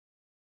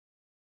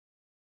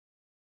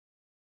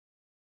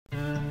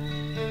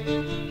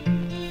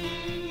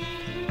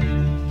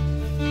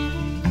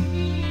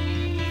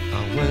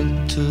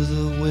to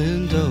the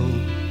window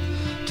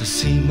to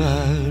see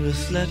my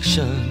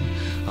reflection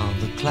on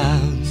the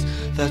clouds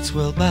that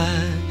swirl by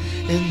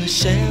in the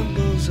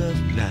shambles of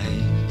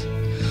night.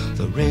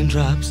 The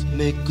raindrops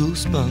make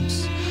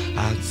goosebumps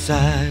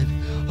outside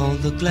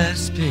on the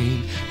glass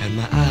pane, and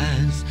my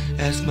eyes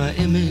ask my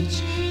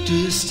image, do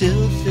you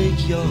still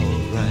think you're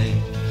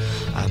right?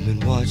 I've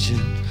been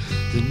watching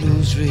the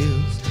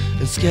newsreels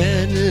and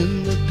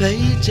scanning the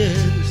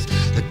pages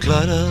that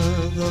clutter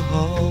the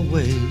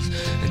hallways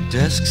and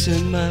desks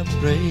in my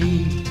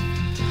brain.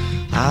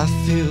 I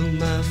feel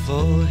my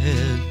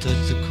forehead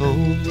touch the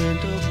cold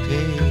window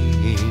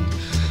pane.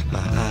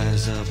 My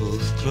eyes are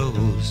both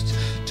closed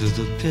to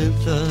the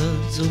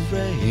pinthas of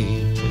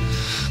rain.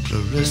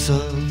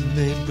 Clarissa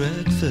made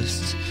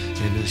breakfast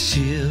in a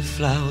sheer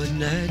flowered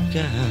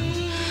nightgown,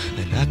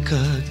 and I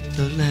cut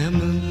the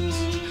lemons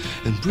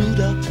and brewed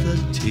up the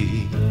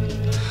tea.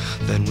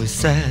 Then we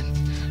sat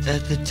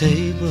at the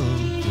table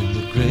in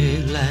the gray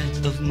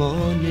light of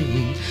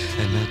morning,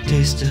 and I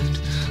tasted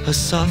her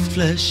soft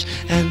flesh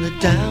and the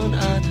down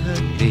on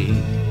her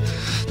knee.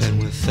 Then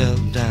we fell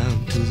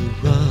down to the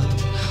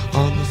rug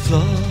on the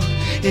floor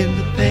in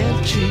the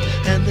pantry,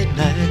 and the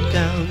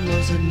nightgown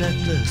was a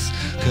necklace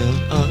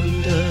curled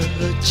under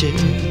her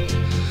chin.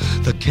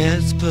 The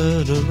cats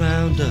purred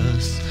around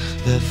us,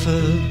 their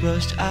fur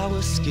brushed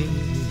our skin.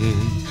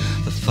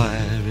 The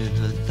fire in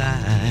her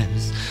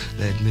thighs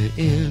led me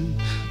in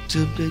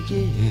to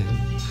begin.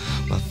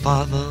 My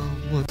father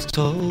once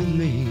told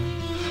me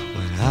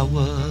when I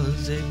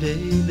was a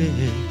baby,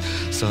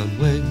 son,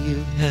 when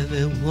you have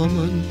a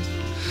woman,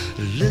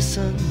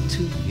 listen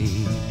to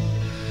me.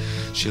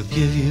 She'll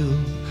give you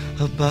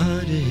her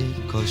body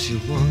 'cause she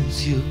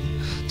wants you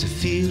to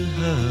feel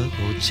her,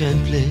 oh,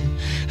 gently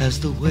as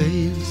the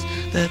waves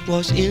that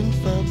wash in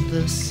from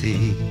the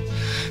sea.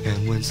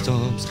 And when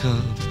storms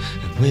come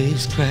and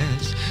waves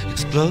crash,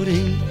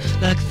 exploding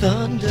like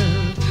thunder,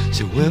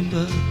 she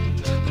whimper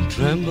and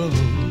tremble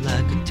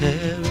like a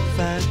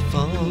terrified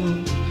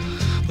fawn.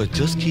 But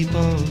just keep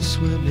on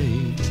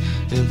swimming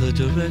in the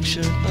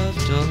direction of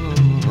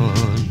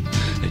dawn,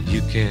 and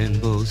you can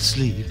both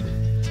sleep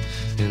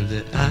in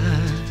the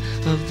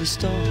eye of the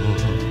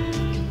storm.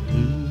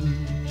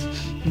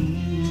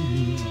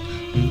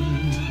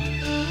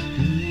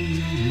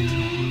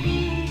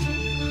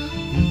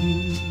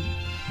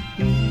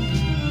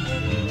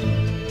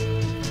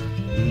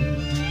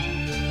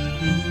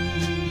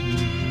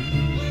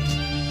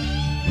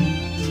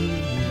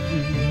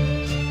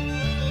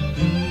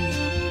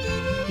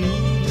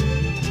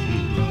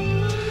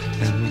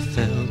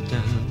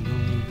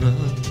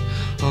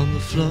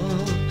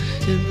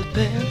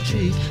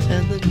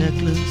 And the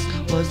necklace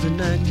was the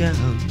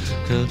nightgown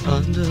curled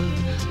under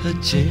her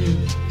chin.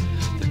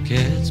 The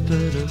cats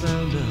purred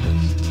around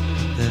us,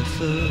 their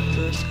fur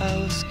brushed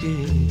our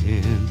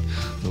skin.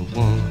 The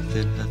warmth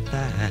in her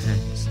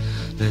thighs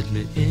led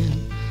me in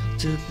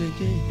to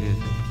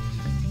begin.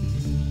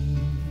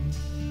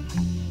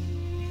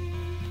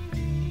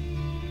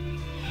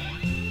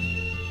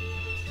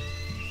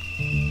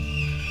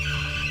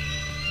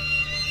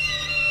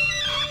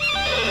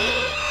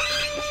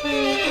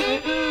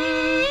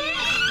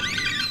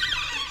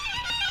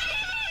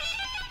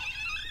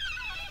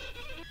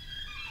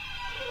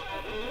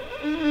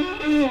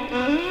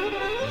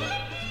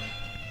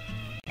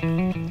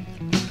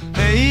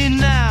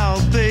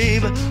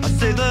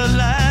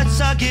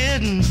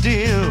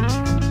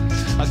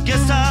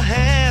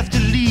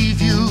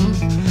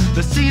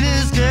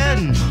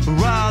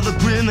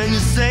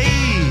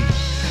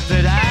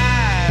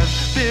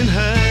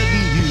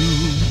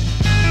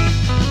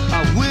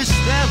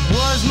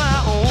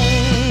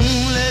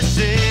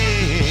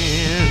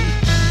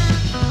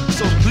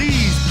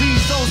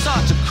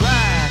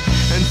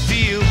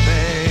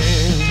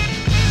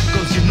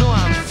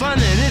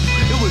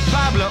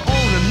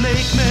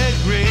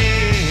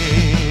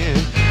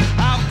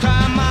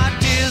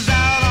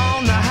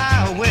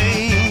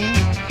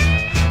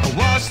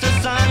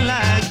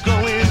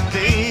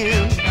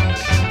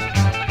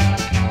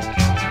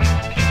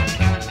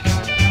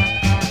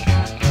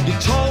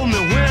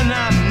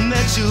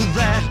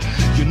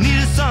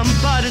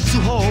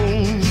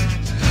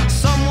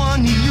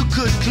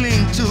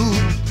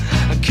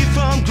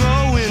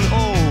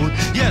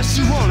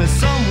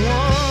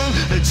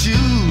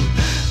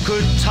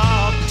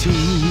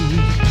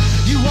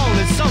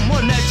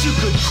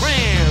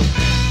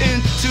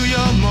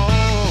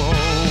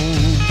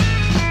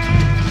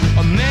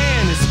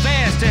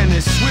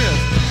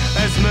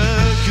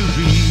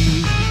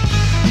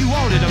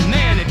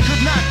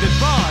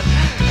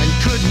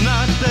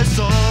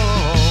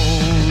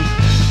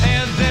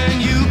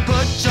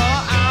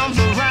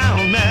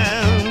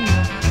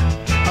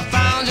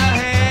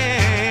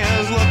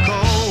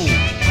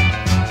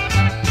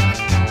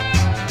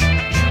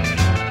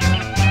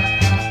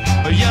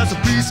 Yes, a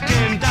priest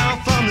came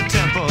down from the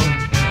temple,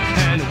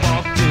 and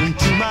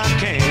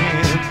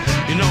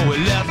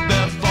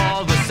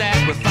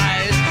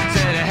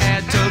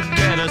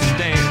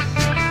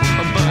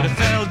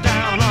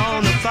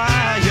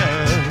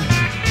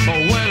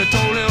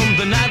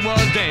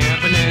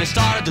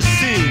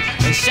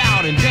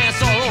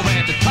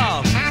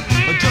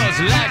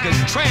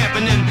tramp,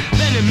 and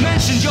then it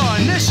mentioned your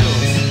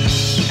initials.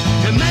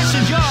 It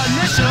mentioned your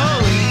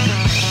initials.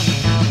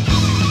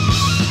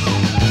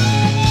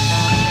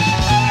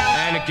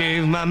 And it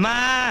gave my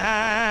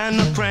mind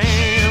a cramp.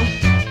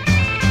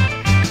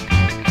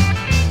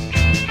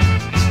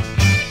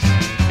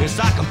 Yes,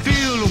 I can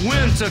feel the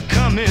winter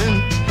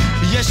coming.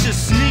 Yes, she's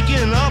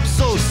sneaking up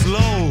so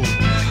slow,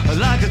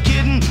 like a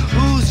kitten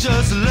who's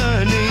just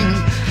learning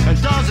and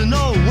doesn't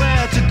know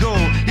where to go.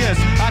 Yes,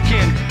 I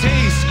can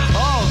taste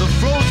all the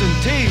frozen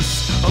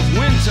taste of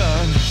winter.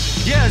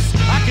 Yes,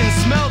 I can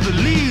smell the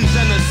leaves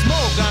and the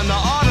smoke on the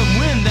autumn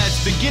wind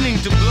that's beginning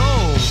to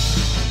blow.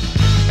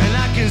 And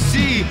I can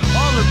see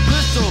all the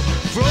crystal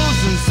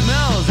frozen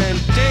smells and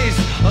taste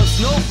of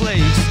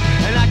snowflakes.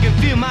 And I can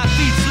feel my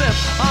feet slip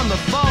on the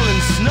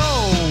falling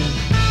snow.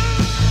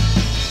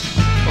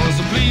 Oh,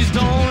 so please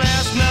don't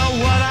ask me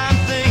what I'm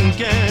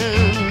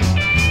thinking,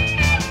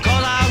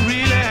 'cause I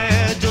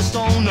really just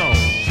don't know.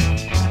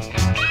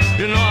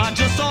 You know, I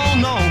just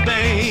don't know,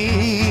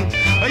 babe.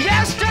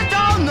 Yes, just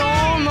don't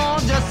know, no,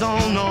 just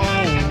don't know.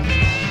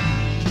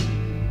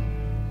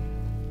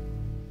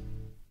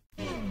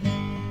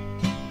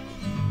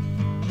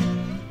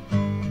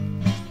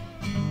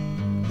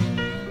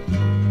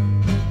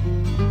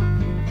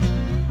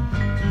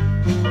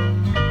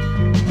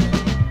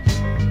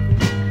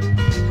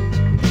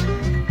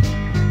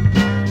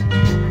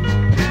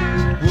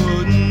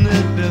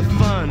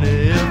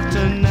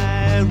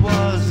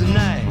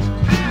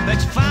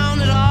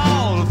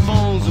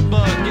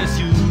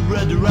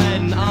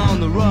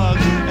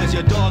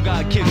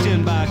 Kicked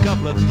in by a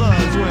couple of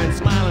thugs wearing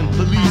smiling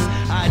police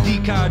ID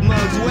card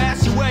mugs who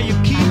ask you where you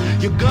keep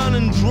your gun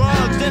and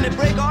drugs. Then they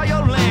break all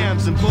your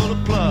lamps and pull the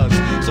plugs,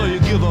 so you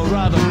give a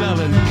rather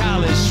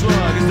melancholy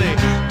shrug as they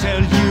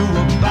tell you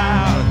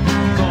about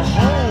the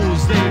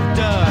holes they've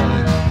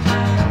dug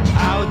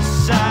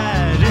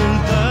outside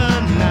in the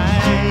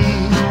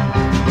night.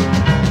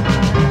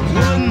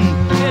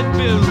 Wouldn't it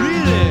be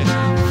really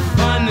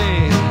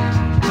funny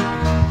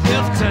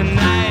if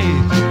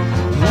tonight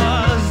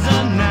was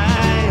a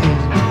night?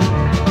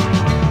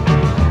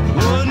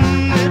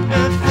 Wouldn't it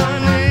be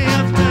funny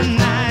if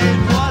tonight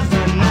was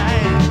a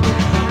night?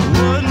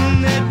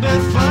 Wouldn't it be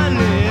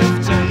funny if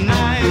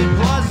tonight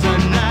was a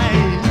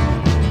night?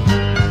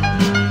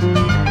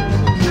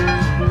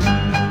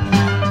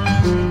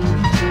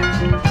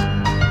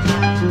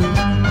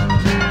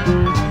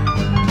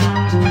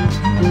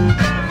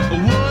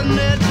 Wouldn't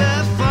it be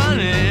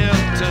funny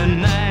if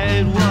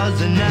tonight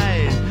was a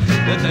night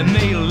that they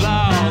made a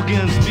law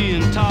against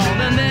being tall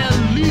and then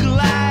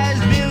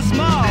legalized being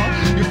small?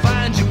 You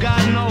find you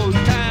got no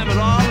time at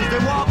all as they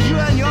walk you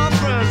and your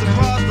friends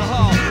across the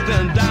hall,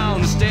 then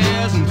down the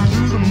stairs and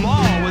through the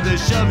mall where they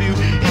shove you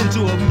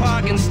into a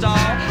parking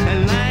stall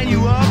and line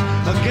you up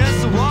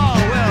against the wall.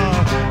 Well,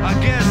 I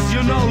guess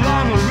you're no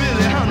longer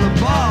really on the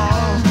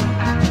ball.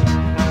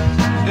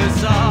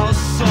 It's all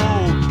so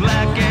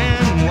black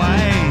and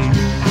white.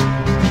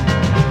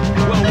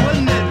 Well,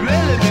 wouldn't it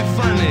really be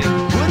funny?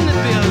 Wouldn't it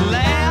be a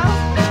laugh?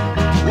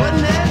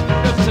 Wouldn't it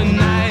if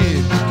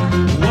tonight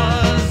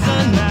was a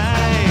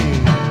night?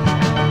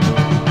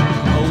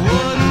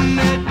 Wouldn't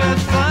it be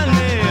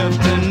funny if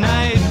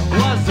tonight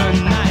was a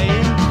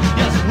night?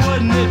 Yes,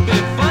 wouldn't it be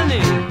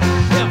funny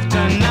if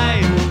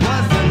tonight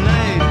was a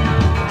night?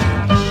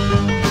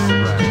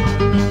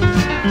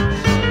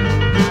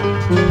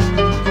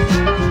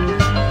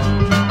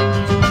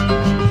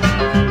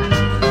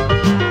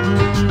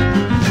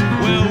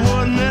 Well,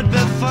 wouldn't it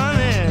be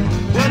funny?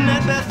 Wouldn't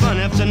it be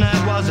funny if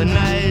tonight was a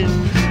night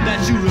that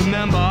you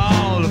remember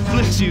all the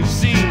flicks you've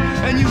seen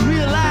and you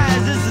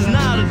realize this is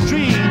not a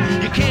dream?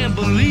 You can't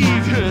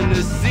believe you're in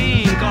this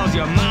scene 'cause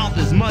your mouth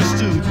is much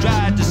too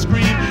dry to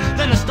scream.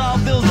 Then the stall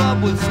fills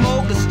up with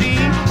smoke or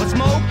steam or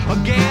smoke or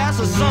gas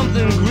or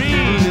something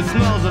green. It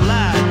smells a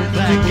lot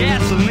like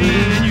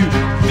gasoline and you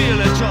feel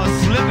that you're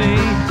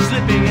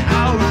slipping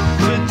out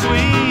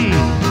between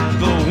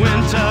the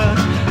winter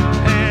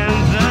and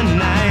the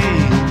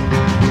night.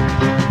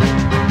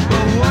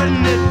 But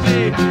wouldn't it be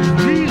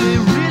really,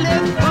 really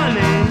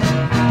funny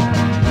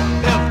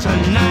if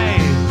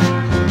tonight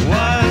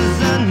was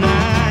a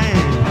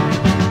night?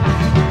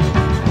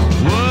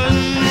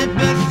 Wouldn't it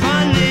be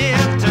funny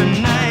if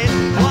tonight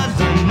was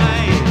a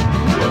night?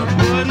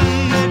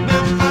 Wouldn't it be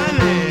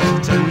funny if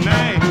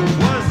tonight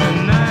was a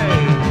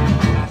night?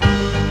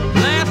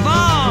 Laugh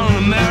on,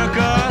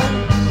 America,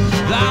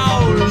 the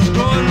hour is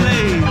growing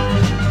late.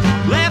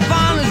 Laugh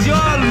on as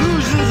your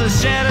illusions are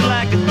shattered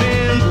like a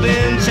thin,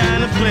 thin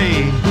china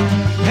plate.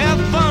 Have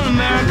fun,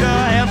 America,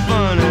 have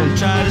fun and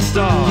try to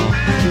stall.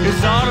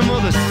 It's autumn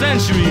of the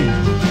century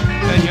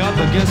and you're up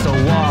against a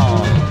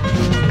wall.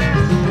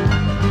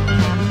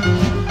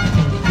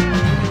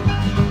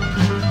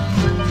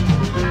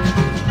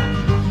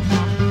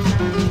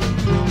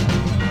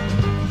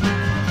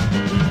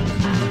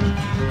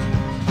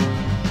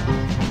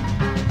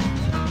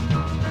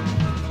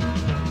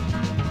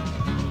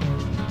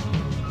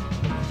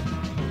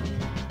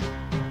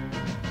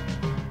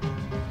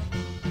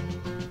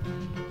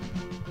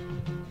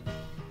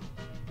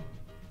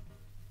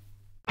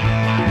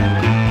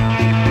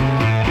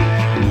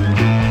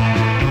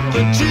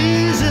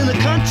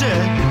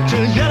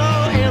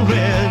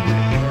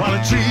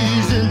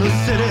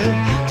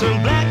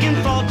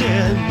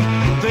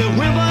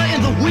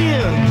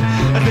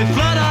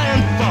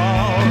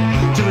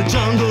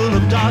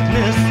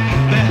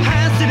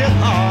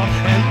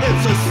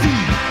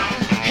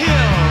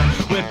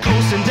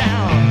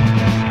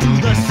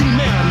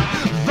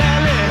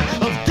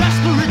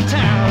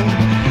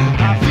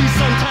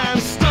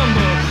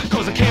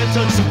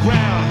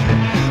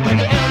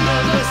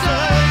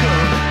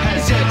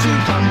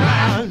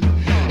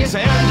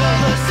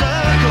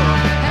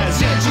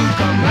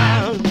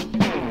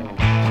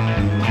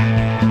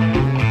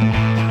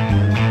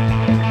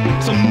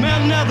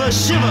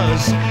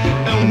 shivers,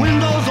 and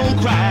windows don't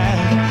cry,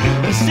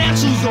 and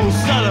statues don't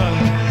stutter,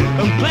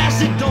 and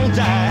plastic don't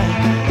die,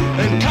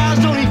 and cars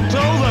don't eat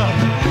clover,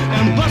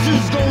 and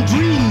buses don't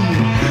dream,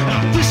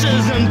 and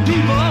fishers and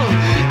people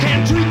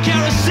can't drink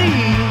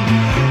kerosene.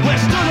 We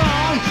stood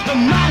on the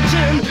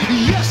mountain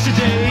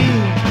yesterday,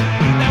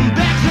 and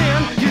back then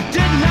you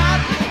did not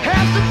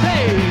have to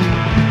pay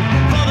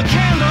for the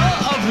candle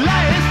of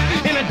life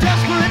in a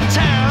desperate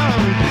town,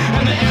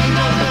 and the end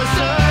of the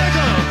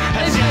circle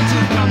has yet to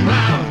come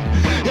round.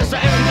 Yes, the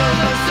end of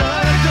the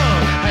circle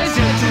has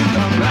yet to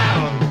come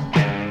round.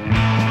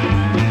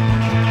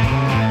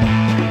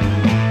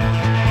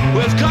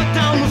 We've cut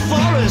down the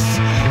forests,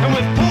 and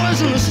we've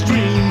poisoned the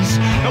streams,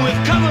 and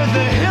we've covered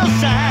the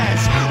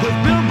hillsides with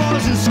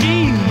billboards and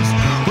schemes.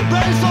 We're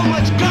burning so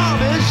much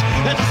garbage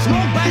that the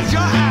smoke bites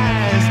your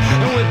eyes,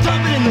 and we're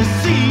dumping in the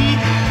sea,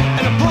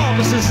 and the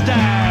porpoises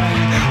die.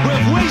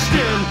 We've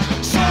wasted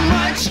so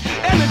much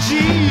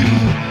energy,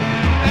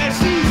 and it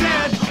seems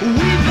that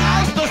we've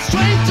lost the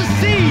strength to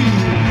see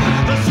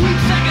the sweet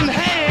second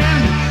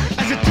hand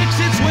as it ticks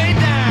its way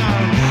down,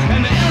 and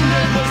the end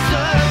of the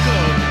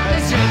circle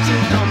has yet to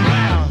come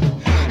round.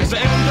 It's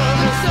the end of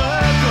the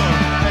circle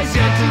has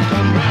yet to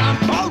come round.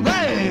 All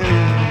right.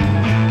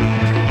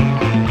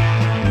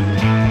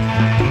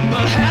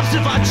 Perhaps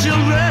if our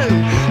children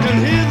can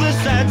hear this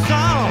sad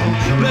song,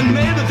 then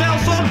maybe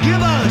they'll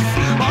forgive us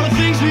all the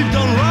things we've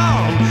done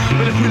wrong.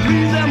 But if we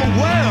leave them a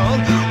world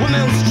when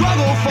they'll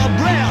struggle for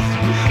breath,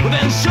 well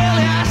then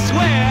surely I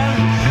swear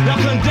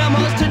they'll condemn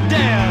us to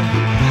death.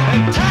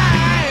 And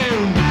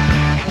time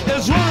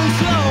is running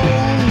slow,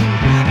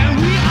 and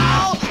we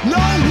all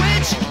know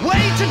which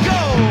way to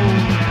go,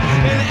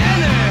 in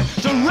any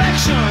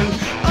direction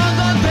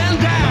other than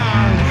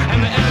down. And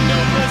the end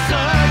of the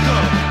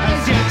circle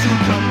has yet to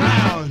come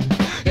round.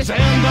 It's the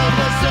end of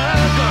the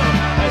circle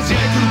has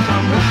yet to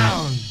come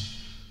round.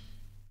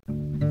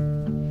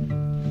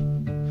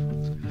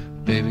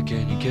 Baby,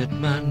 can you get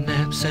my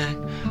knapsack?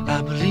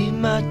 I believe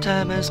my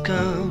time has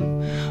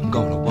come. I'm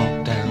gonna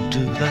walk down to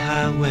the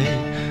highway,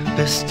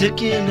 been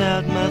sticking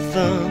out my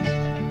thumb.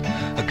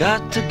 I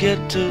got to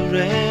get to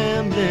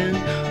rambling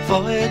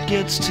before it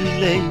gets too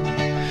late.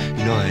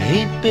 You know I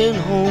ain't been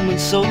home in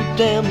so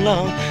damn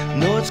long. I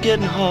know it's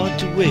getting hard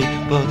to wait,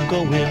 but I'm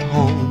going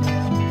home.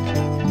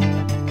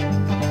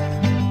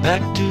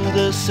 Back to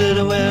the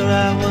city where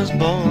I was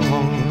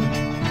born.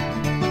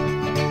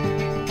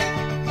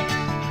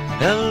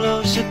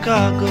 Hello,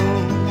 Chicago.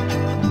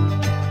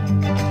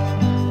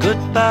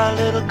 Goodbye,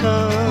 little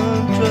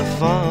country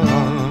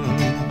farm.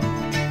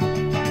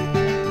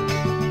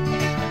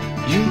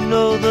 You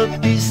know the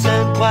peace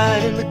and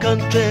quiet in the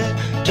country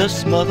just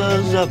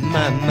smothers up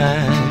my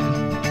mind.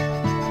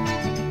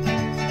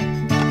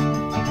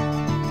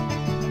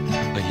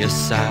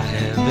 Yes, I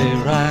have a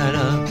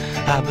rider,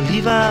 I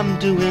believe I'm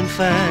doing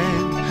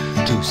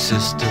fine. Two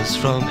sisters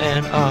from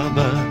Ann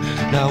Arbor,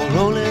 now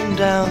rolling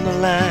down the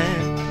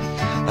line.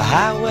 The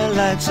highway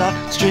lights are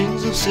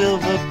strings of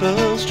silver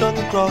pearls strung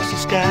across the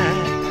sky.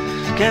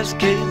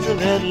 Cascades of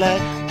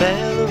headlight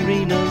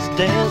ballerinas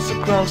dance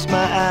across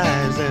my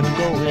eyes. I'm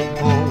going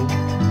home,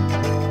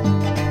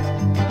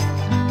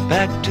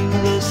 back to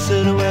the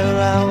city where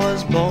I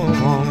was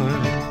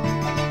born.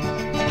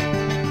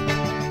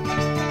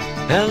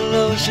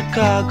 Hello,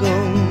 Chicago.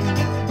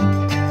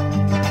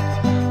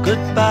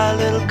 Goodbye,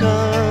 little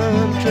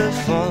country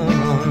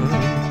farm.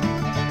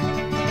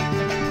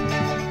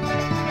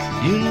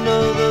 You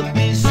know the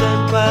peace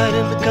and quiet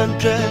in the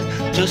country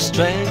just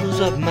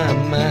strangles up my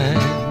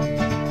mind.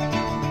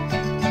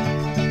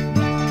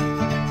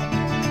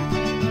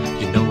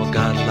 You know I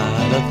got a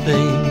lot of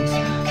things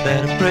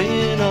that are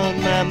preying on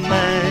my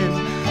mind.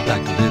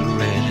 Like a little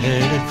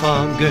red-headed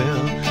farm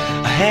girl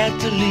I had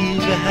to leave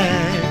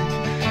behind.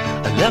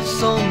 I left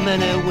so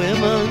many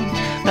women,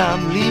 now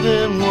I'm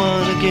leaving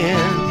one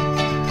again.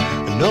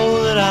 I know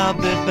that I'll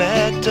be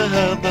back to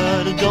her,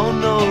 but I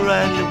don't know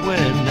rightly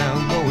when. Now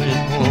I'm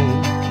going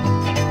home,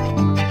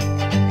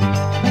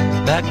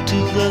 back to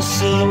the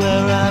city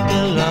where I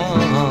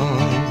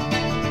belong.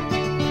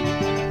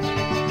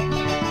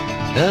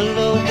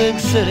 Hello, big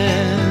city.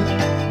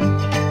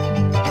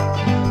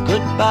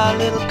 Goodbye,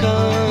 little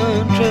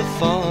country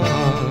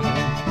farm.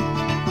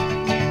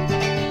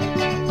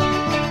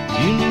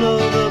 You know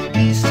the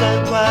peace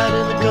and quiet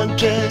in the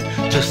country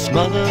just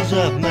smothers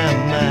up my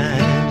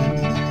mind.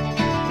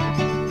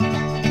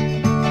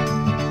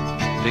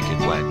 Picket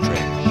white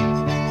trash.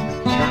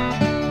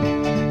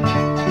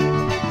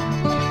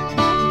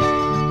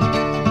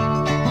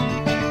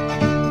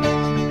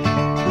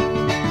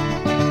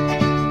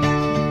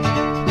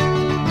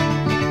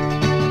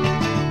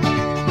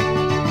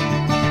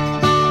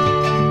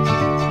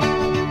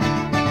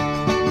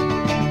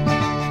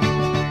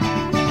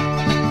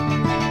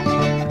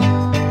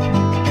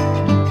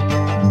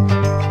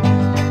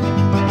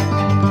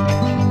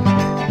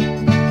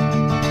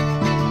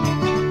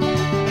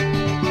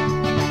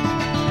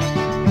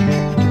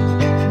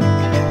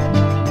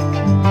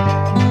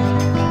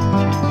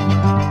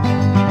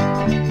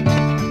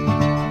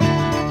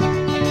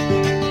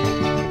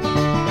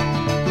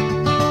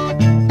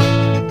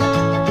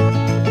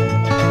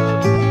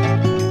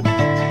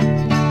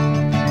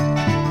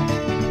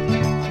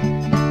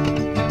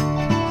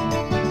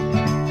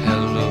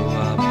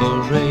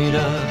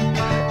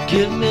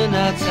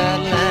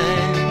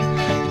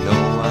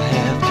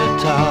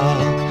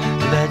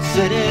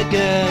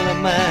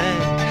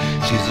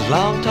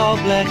 long, tall,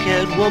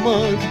 black-haired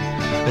woman.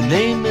 Her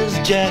name is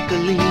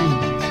Jacqueline.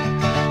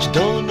 She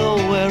don't know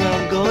where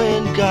I'm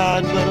going,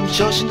 God, but I'm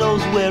sure she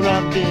knows where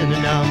I've been,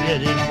 and now I'm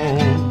heading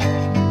home.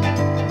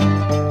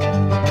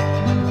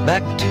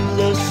 Back to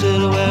the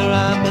city where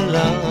I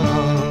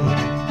belong.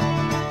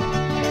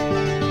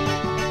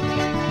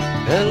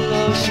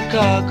 Hello,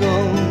 Chicago.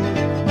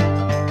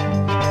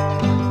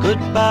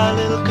 Goodbye,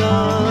 little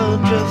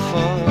country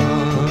farm.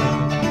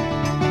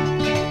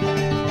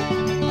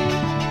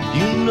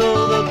 You know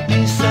the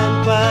peace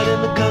and quiet in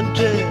the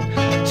country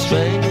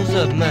strangles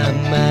up my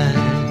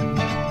mind.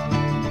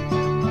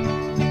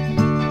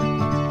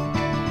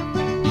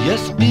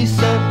 Yes, peace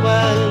and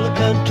quiet in the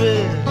country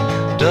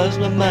does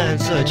my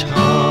mind such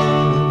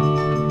harm.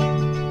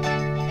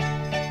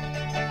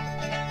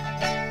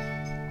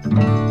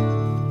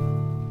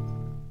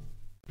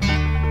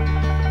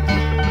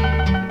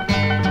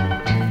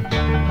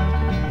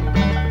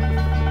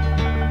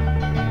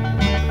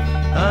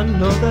 I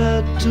know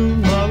that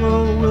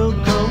tomorrow will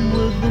come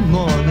with the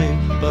morning,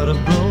 but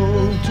I've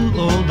grown too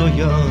old or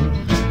young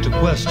to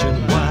question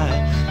why.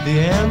 The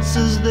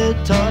answers they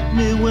taught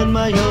me when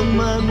my young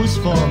mind was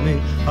forming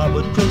are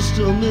but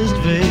crystal mist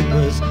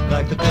vapors,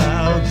 like the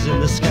clouds in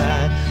the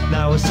sky.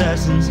 Now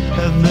assassins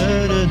have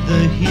murdered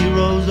the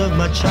heroes of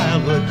my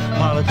childhood,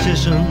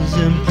 politicians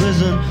in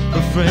prison,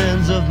 the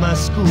friends of my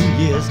school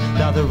years.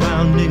 Now they're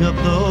rounding up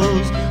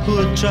those who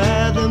would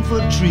try them for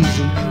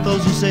treason,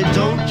 those who say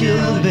don't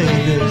kill the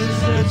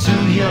babies, they're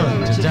too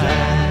young to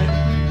die.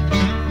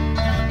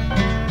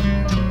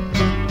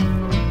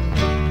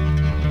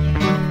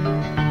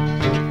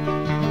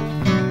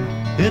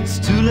 It's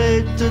too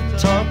late to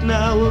talk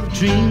now of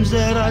dreams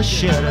that I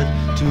shattered.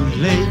 Too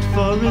late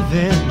for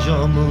revenge,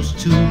 almost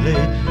too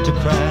late to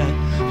cry.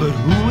 But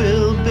who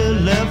will be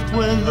left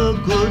when the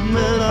good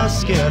men are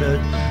scattered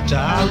to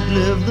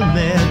outlive the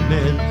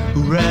madmen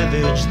who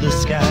ravage the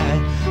sky?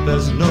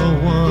 There's no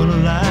one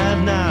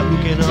alive now who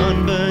can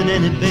unburn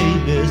any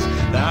babies.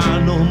 There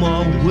are no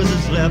more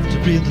wizards left to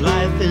breathe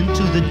life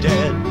into the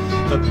dead.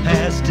 The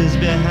past is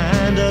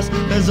behind us,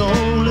 there's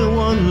only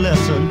one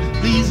lesson.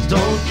 Please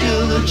don't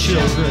kill the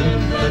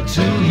children, they're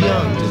too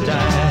young to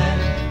die.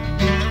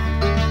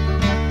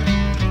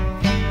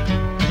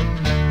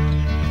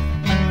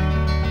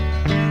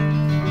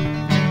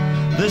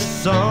 This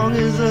song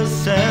is a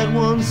sad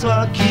one, so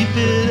I'll keep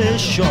it a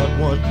short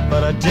one.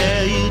 But I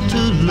dare you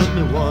to look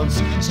me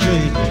once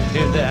straight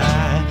in the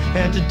eye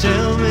and to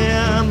tell me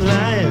I'm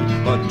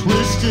lying or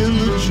twisting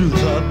the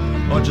truth up,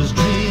 or just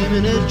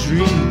dreaming a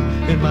dream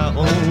in my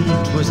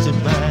own twisted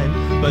mind.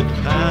 But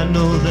I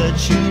know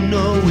that you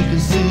know we can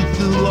see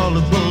through all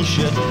the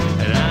bullshit,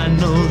 and I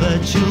know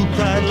that you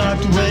cried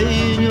locked away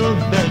in your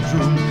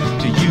bedroom.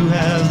 Do you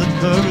have the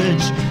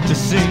courage to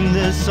sing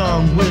this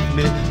song with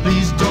me?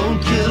 Please don't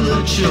kill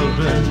the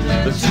children,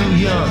 they're too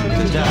young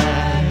to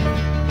die.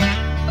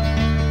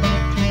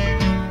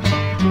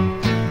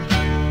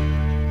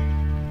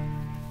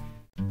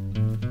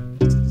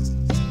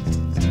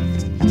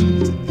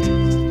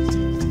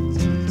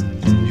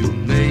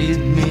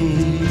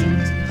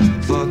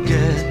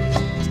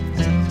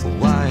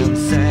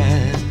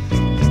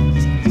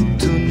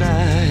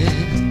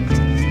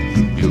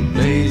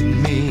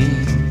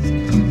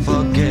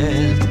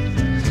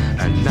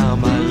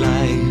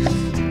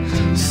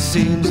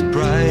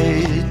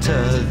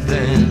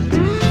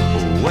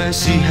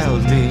 She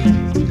held me,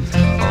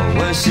 or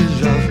when she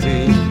loved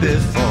me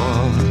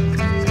before.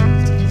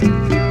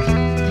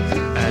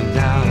 And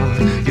now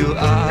you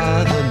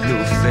are the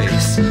new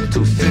face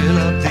to fill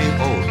up the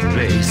old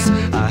place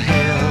I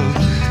held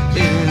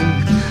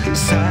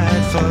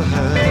inside for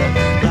her.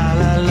 La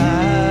la la,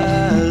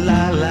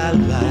 la la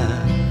la.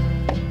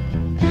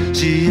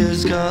 She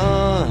is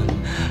gone,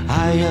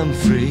 I am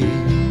free.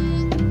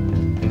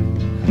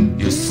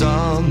 You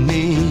saw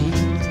me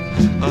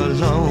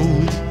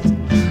alone,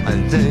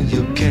 and then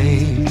you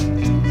came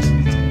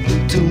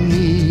to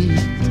me.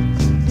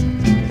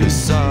 You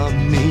saw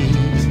me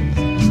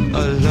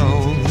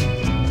alone,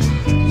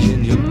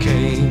 and you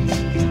came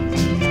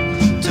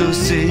to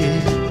see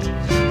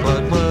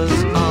what was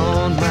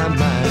on my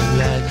mind,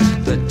 like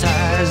the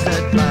ties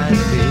that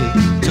bind me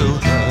to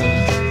her.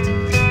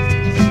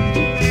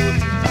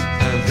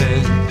 And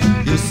then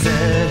you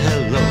said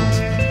hello,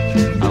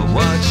 I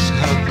watched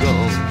her go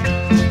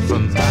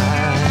from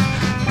my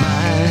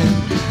mind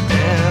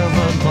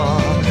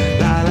evermore.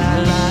 La la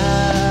la,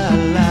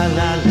 la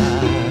la la.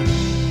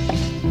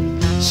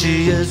 She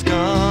is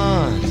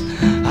gone,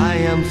 I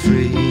am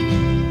free.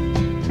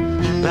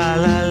 La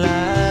la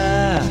la,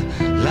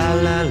 la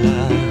la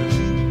la.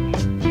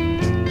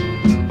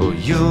 Oh,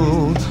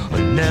 you'll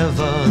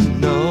never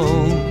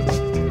know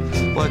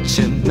what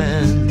she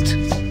meant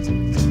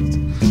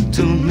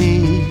to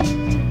me.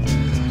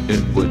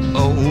 It would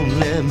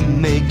only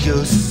make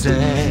you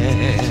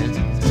sad,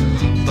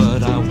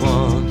 but I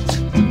want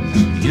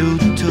you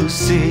to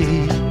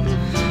see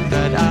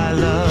that I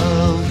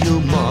love you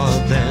more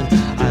than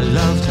I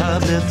loved her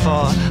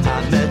before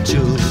I met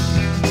you.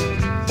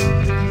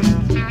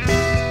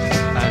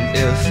 And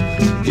if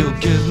you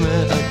give me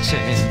a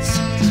chance,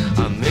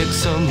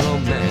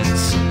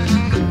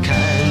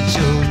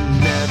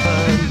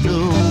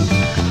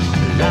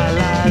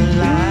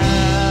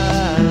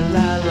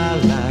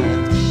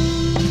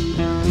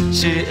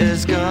 she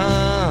is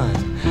gone,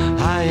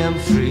 I am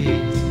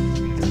free.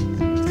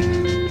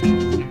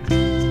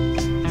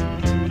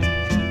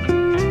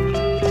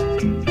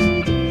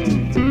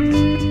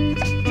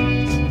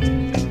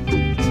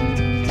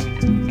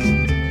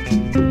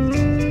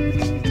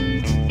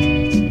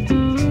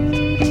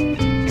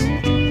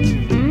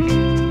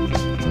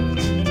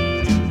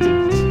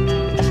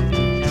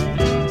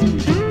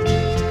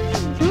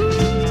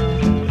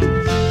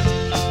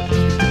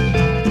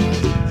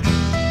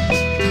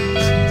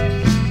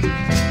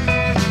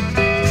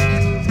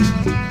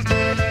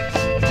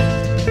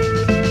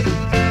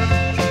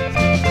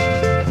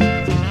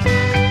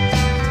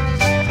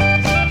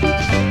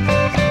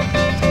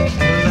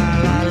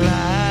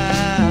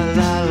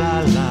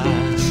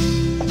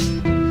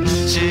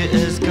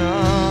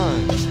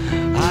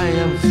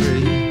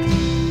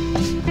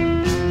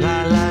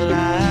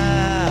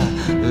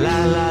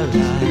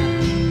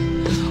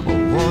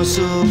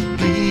 So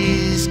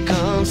please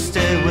come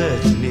stay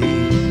with me.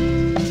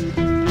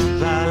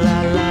 La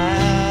la la.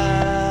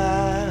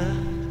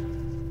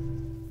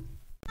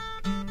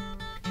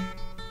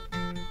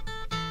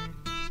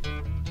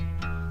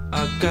 I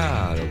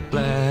got a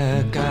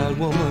black-eyed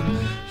woman,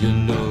 you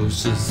know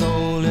she's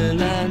only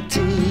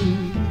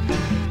 19.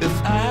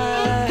 If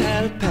I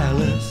had a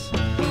palace,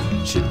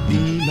 she'd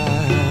be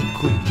my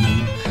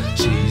queen.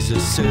 She's a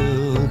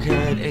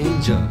silk-haired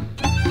angel,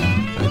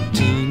 a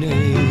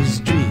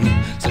teenage dream.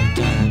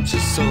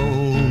 She's so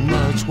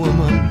much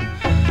woman,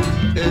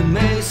 it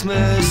makes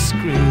me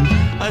scream.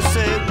 I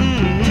say,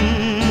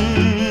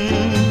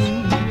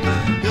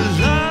 your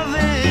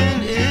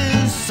loving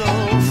is so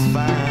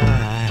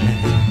fine.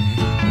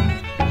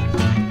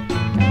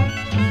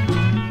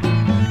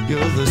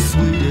 You're the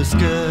sweetest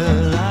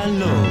girl I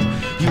know.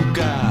 You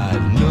got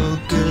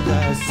milk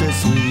that's as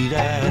sweet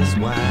as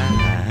wine.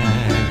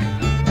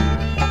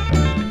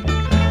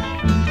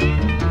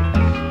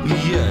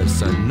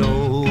 Yes, I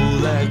know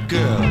that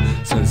girl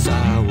since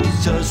I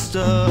was just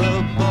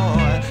a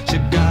boy. She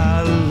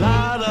got a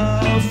lot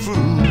of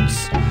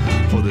fruits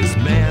for this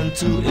man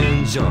to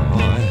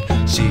enjoy.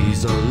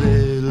 She's a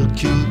little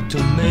cute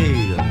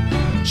tomato,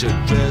 she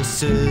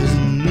dresses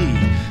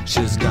neat.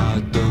 She's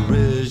got the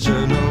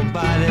original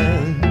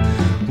body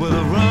with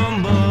a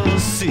rumble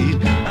seat.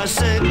 I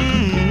say,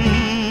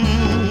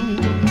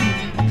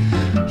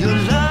 your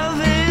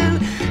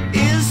loving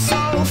is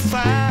so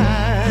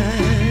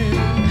fine.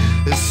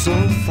 It's so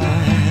fine.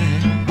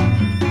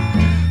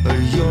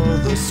 You're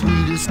the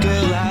sweetest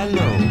girl I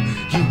know.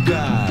 You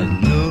got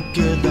milk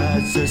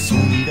that's as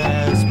sweet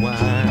as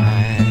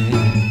wine.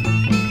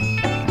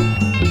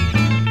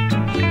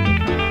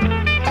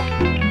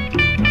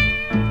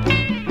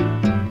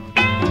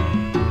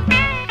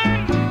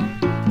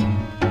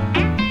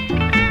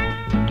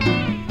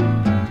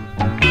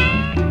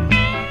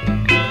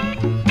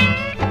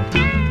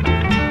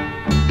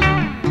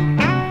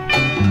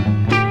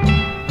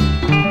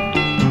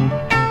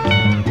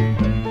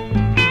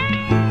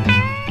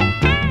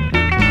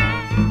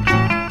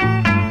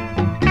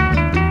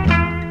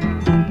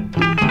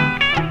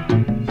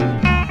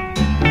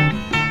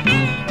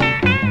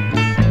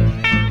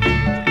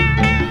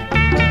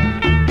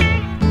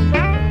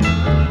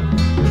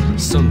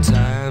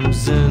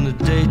 Sometimes in the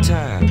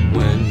daytime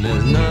when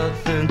there's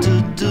nothing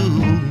to do,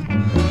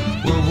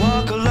 we'll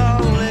walk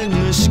along Lake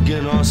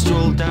Michigan or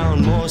stroll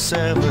down Morse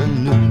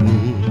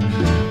Avenue.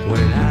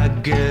 When I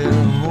get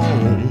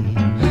home,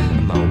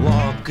 my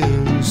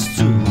walking's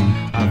through,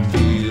 I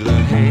feel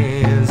her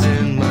hands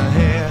in my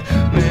hair.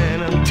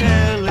 Man, I'm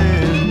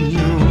telling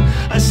you,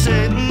 I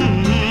say,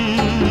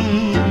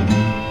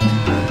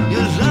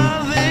 your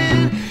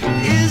loving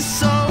is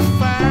so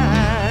fine.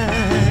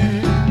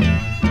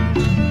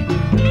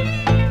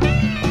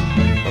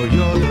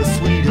 You're the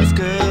sweetest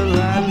girl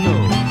I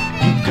know.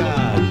 You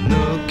got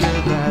no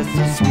girl that's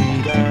as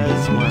sweet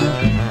as wine.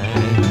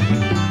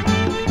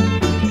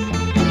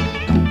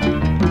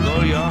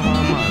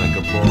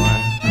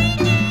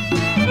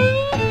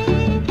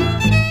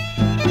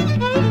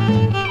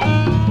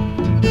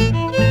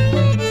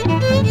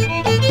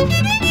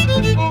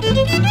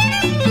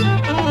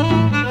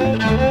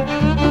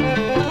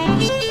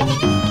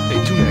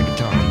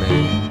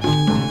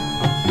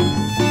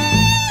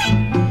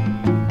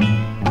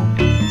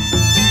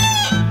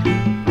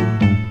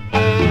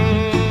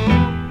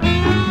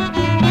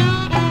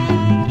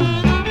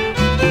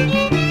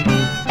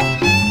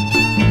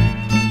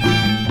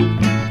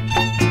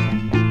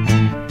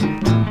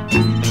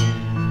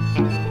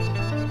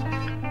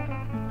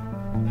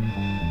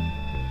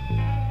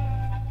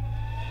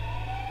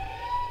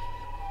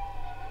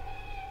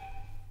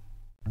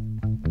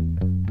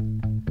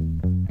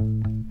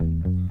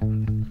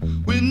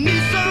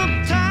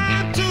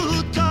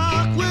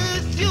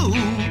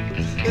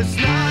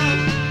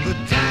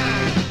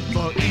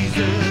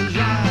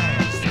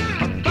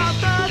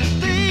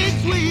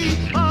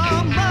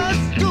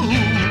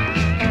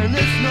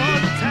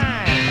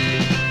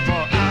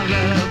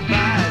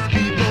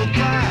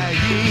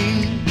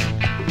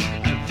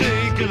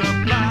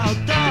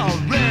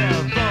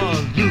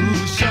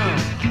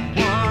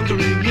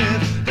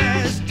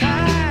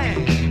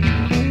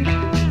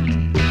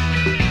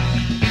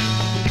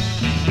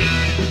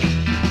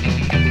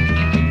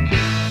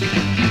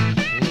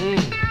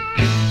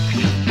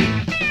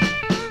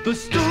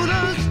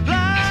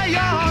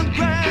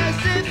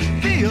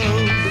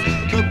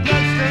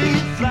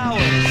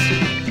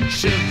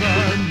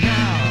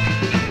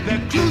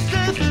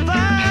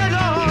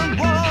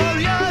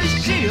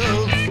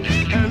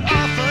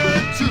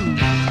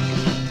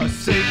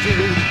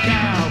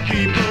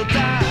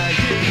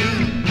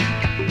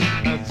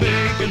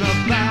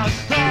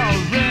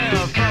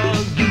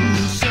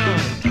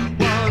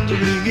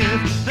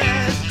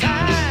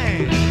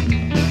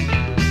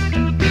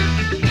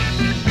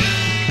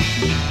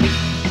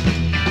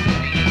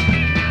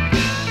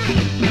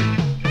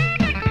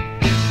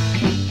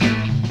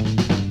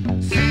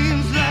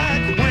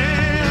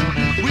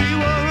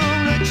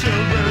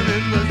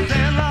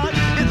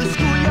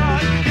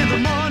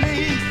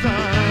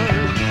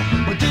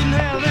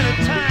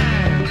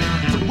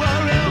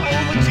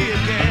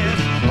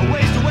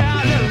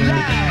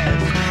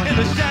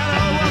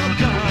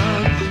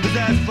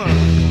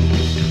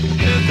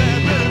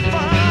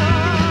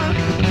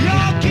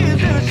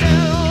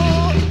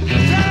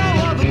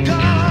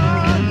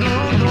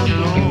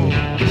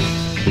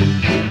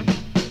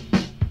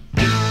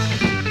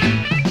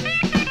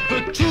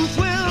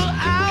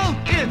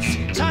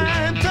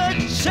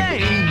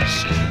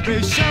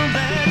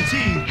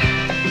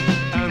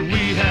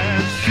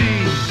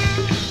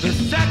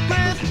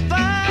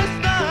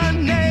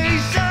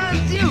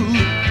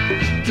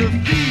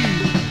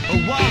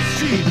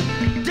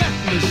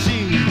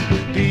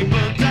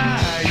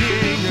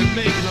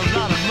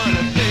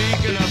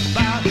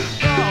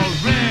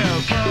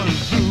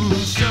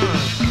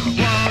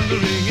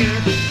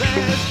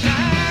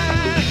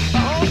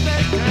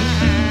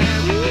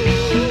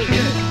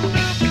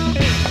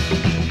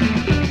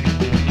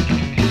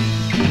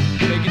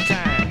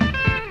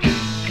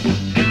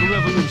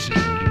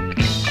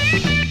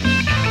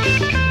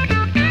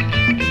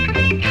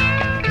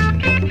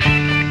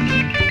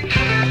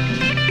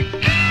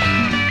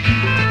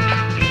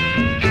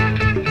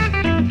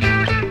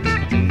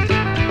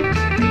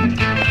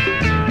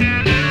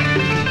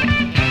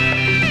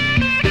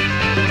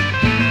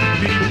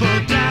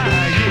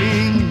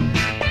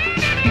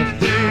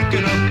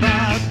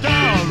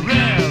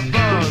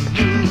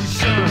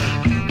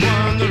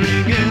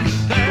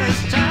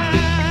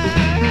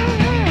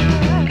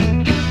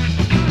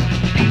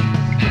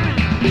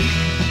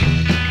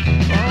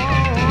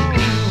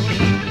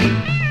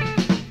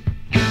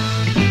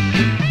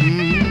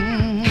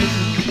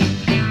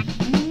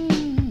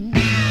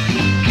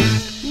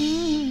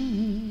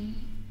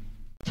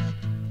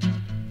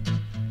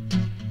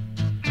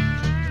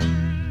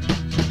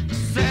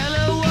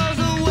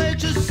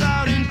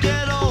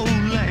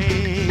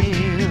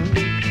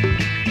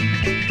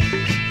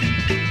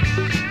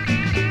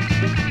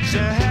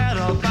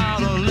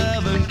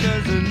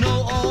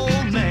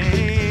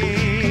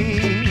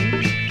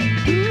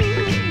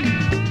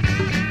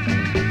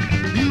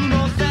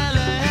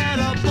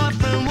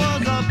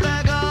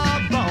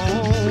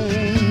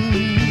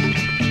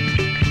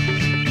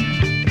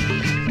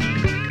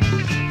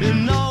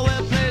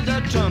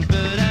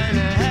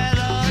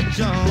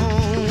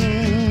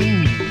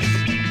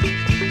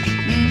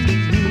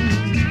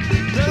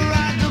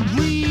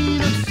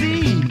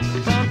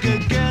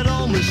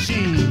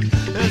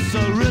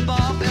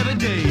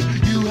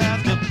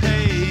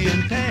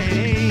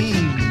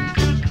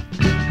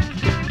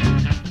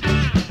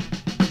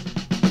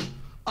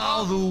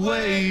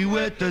 way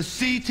with the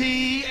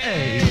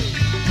CTA.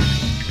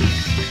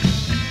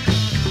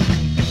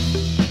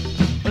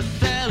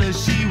 Sally,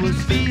 she was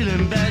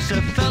feeling bad,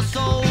 she felt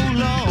so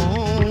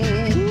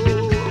long.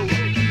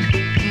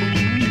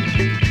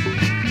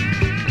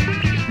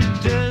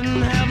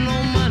 Didn't have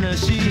no money,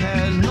 she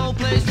had no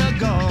place to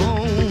go.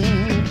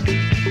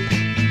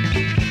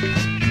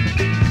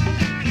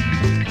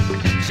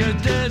 She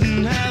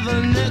didn't have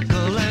a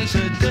nickel and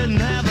she didn't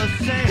have a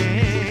cent.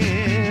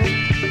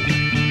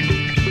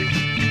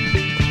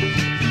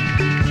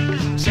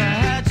 She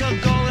had to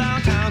go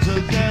downtown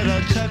to get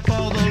a check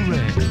for the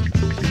rent.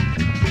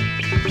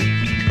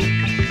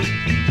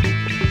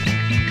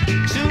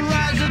 She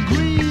rides a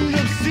green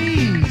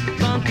obscene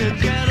funky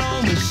ghetto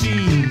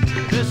machine.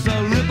 It's a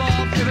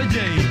rip-off every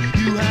day.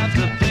 You have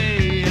to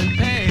pay and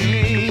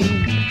pay.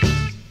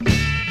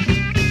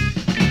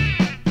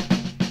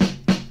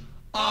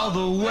 All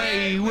the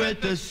way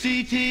with the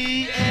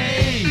CTA.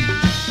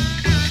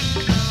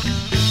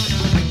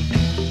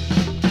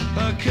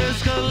 Her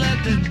kids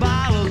collected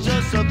bottles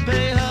just to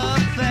pay her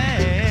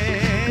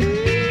fare.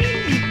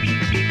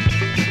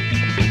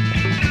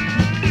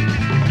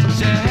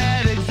 She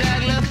had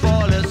exactly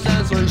 40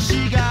 cents when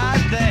she got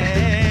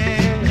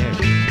there.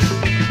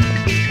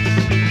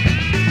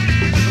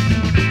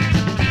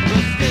 The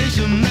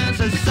station man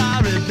said,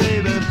 sorry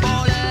baby, 45.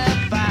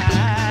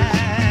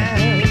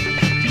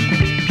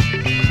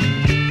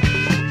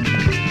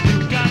 You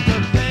got to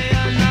pay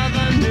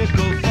another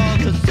nickel for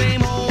the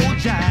same old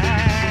jive.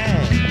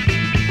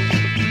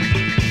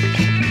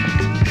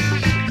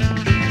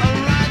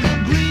 Like a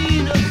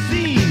green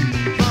obscene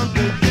from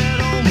the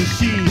ghetto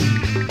machine.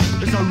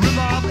 It's a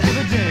rip-off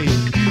every day.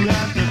 You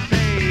have to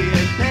pay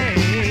and pay.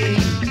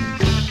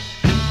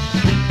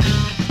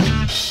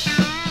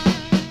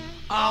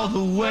 All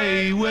the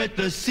way with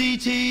the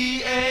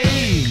CTA.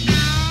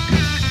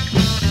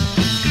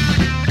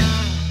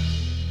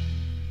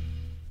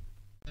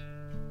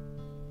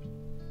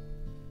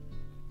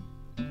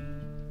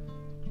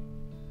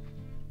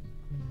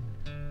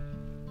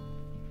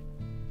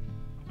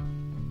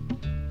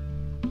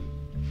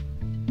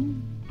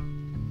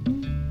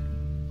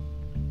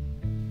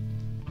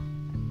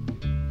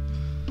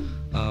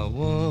 I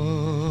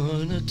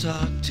wanna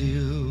talk to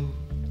you,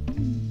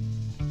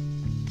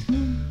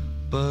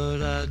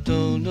 but I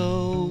don't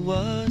know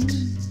what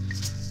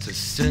to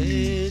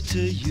say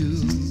to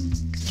you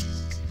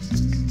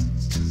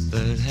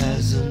that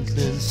hasn't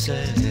been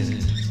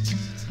said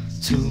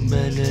too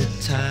many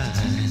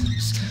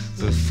times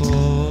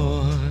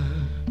before.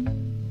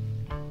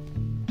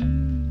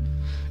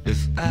 If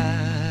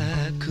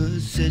I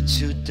could sit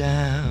you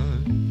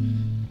down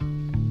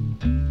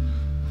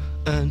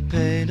and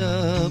paint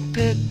a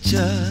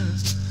picture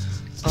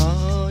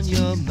on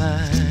your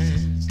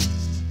mind,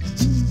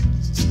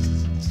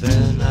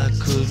 then I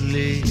could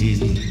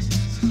leave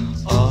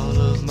all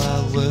of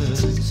my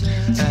words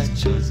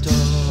at your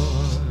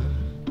door,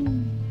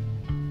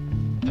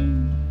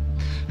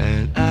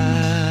 and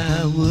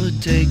I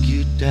would take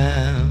you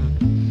down,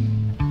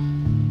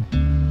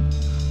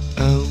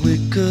 and we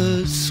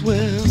could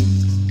swim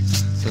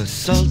the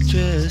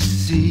sultry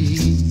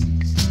sea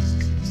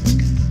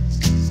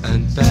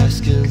and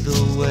bask in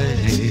the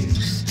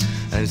waves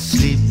and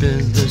sleep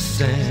in the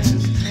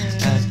sand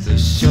at the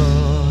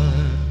shore.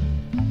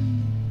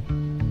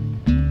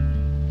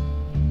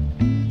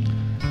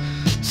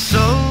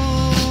 So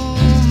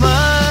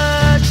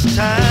much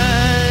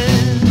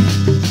time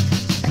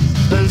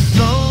and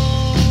so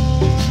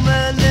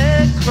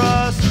many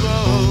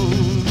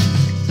crossroads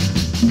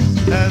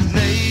have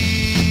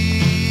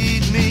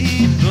made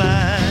me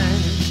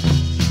blind,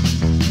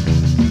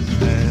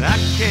 and I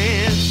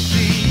can't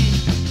see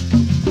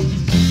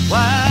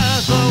why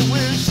the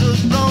wind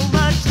should blow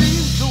my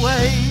dreams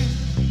away.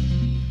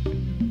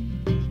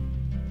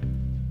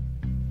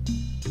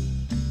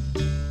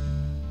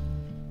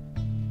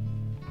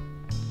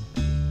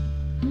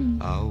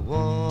 I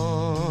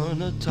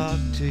wanna talk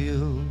to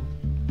you,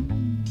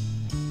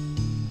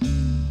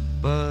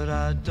 but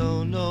I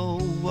don't know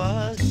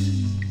what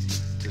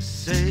to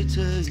say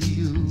to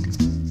you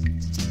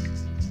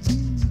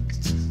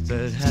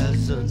that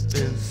hasn't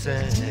been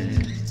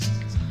said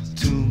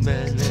too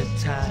many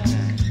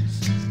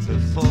times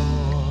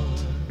before.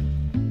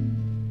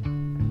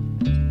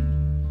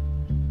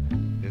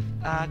 If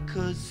I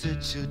could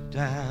sit you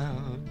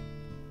down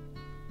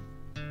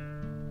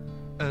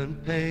and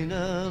paint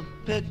a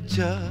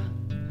picture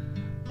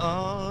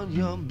on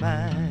your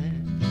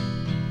mind,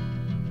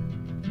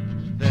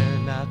 then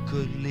I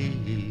could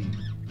leave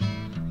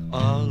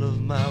all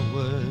of my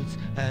words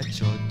at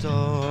your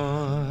door,